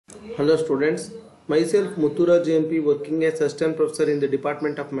Hello students, myself Muthura JMP working as assistant professor in the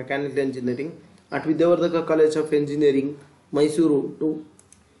Department of Mechanical Engineering at Vidyavardhaka College of Engineering, Mysuru 2.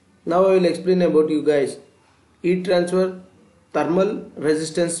 Now I will explain about you guys heat transfer thermal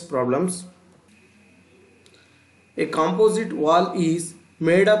resistance problems. A composite wall is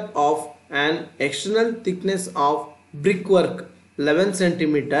made up of an external thickness of brickwork 11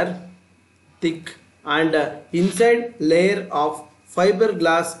 cm thick and inside layer of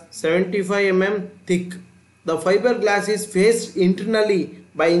fiberglass 75 mm thick. The fiberglass is faced internally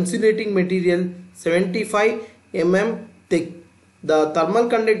by insulating material 75 mm thick. The thermal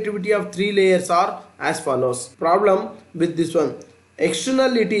conductivity of three layers are as follows. Problem with this one.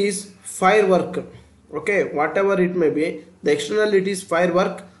 External it is firework. Okay, whatever it may be, the external it is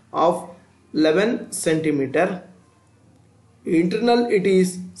firework of 11 centimeter. Internal it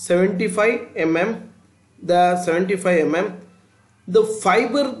is 75 mm. The 75 mm. The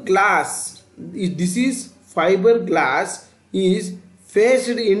fiberglass, this is fiberglass, is faced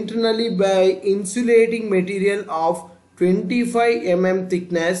internally by insulating material of 25 mm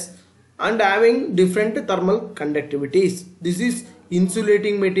thickness and having different thermal conductivities. This is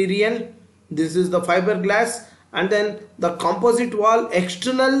insulating material, this is the fiberglass, and then the composite wall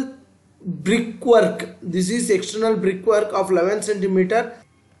external brickwork, this is external brickwork of 11 centimeter.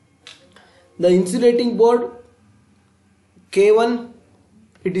 The insulating board K1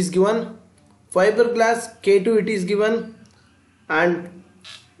 it is given, fiberglass K2 it is given, and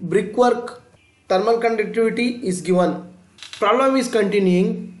brickwork thermal conductivity is given. Problem is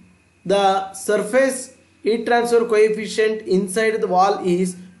continuing. The surface heat transfer coefficient inside the wall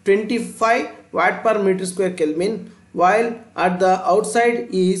is 25 watt per meter square Kelvin, while at the outside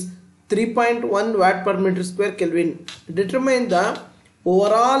is 3.1 watt per meter square Kelvin. Determine the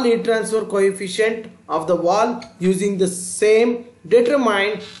overall heat transfer coefficient of the wall using the same.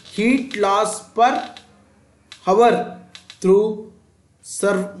 Determine heat loss per hour through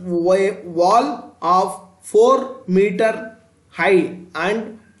wall of 4 meter high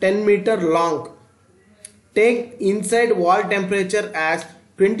and 10 meter long. Take inside wall temperature as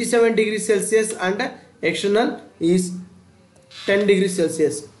 27 degrees Celsius and external is 10 degrees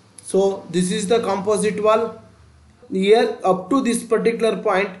Celsius. So this is the composite wall. Here up to this particular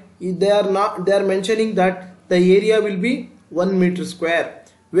point they are mentioning that the area will be 1 meter square.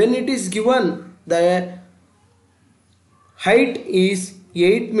 When it is given the height is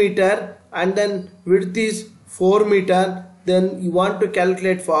 8 meter and then width is 4 meter, then you want to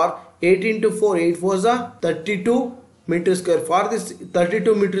calculate for 8 into 4, 8 4 is 32 meter square. For this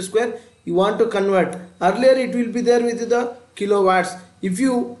 32 meter square you want to convert. Earlier it will be there with the kilowatts. If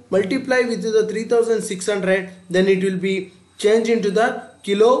you multiply with the 3600, then it will be changed into the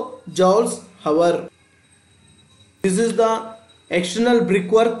kilojoules hour. This is the external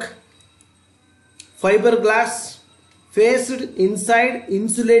brickwork, fiberglass faced inside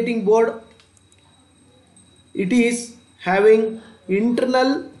insulating board. It is having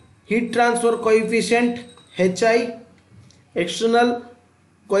internal heat transfer coefficient Hi, external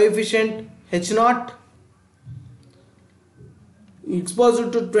coefficient H0,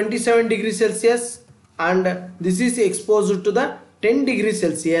 exposed to 27 degrees Celsius, and this is exposed to the 10 degrees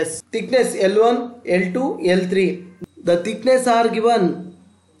Celsius. Thickness L1, L2, L3. The thickness are given.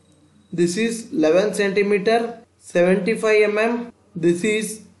 This is 11 centimeter, 75 mm. This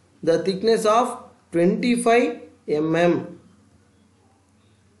is the thickness of 25 mm.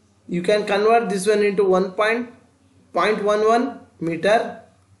 You can convert this one into 1.11 meter,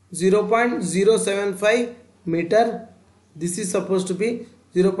 0.075 meter. This is supposed to be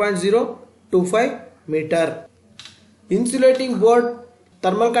 0.025 meter. Insulating board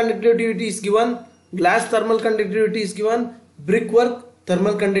thermal conductivity is given, glass thermal conductivity is given, brickwork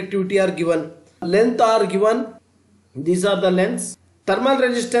thermal conductivity are given, length are given. These are the lengths. Thermal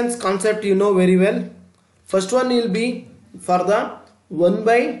resistance concept you know very well. First one will be for the 1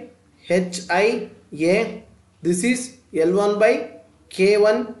 by HIA. This is L1 by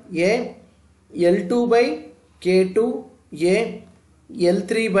K1A, L2 by K2A,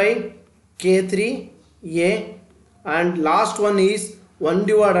 L3 by K3A, and last one is 1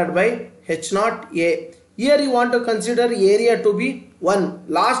 divided by H0A. Here you want to consider area to be 1.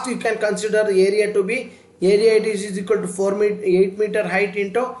 Last you can consider area to be, area it is equal to 8 meter height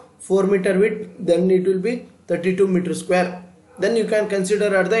into 4 meter width, then it will be 32 meter square. Then you can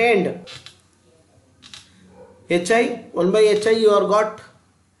consider at the end. HI, 1 by HI you are got.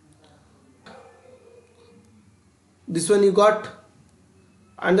 This one you got,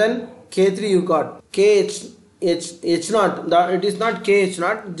 and then K3 you got. H0, it is not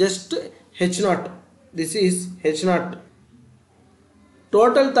KH0, just H0. This is H0.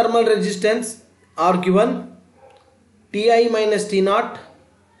 Total thermal resistance are given Ti minus T naught.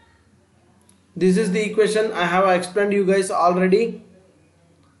 This is the equation I have explained you guys already.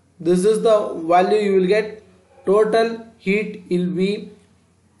 This is the value you will get. Total heat will be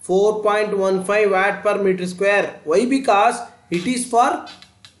 4.15 watt per meter square. Why? Because it is for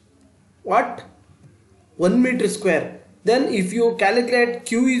what? 1 meter square. Then if you calculate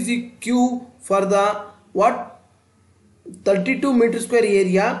Q is Q for the what? 32 meter square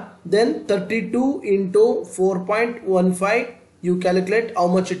area, then 32 into 4.15, you calculate how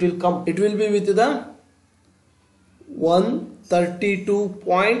much it will come. It will be with the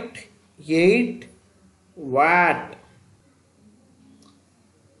 132.8 watt.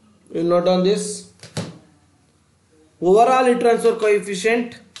 You note on this. Overall heat transfer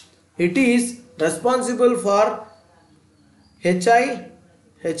coefficient, it is responsible for Hi,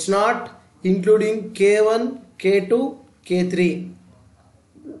 H0 including K1, K2, K3.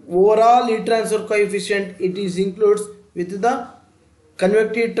 Overall heat transfer coefficient, it is includes with the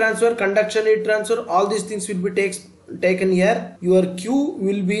convective heat transfer, conduction heat transfer, all these things will be taken here. Your Q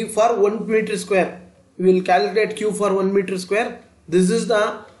will be for 1 meter square. We will calculate Q for 1 meter square. This is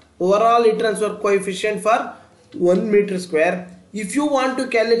the overall heat transfer coefficient for 1 meter square. If you want to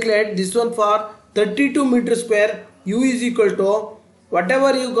calculate this one for 32 meter square, U is equal to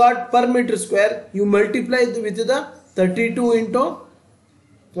whatever you got per meter square, you multiply with the 32 into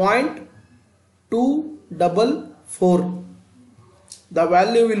 0.244. The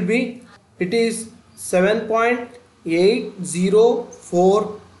value will be, it is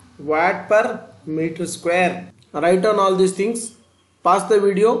 7.804 watt per meter square. Write down all these things. Pause the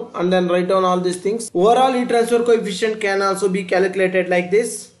video and then write down all these things. Overall heat transfer coefficient can also be calculated like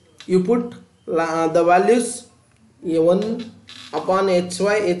this. You put the values A1 upon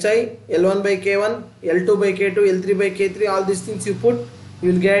HI, L1 by K1, L2 by K2, L3 by K3, all these things you put,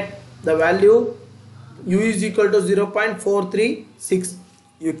 you will get the value. U is equal to 0.436.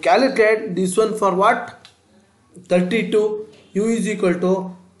 You calculate this one for what? 32. U is equal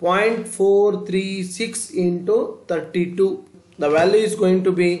to 0.436 into 32. The value is going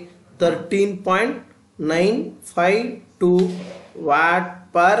to be 13.952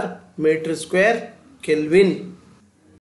 watt per meter square Kelvin.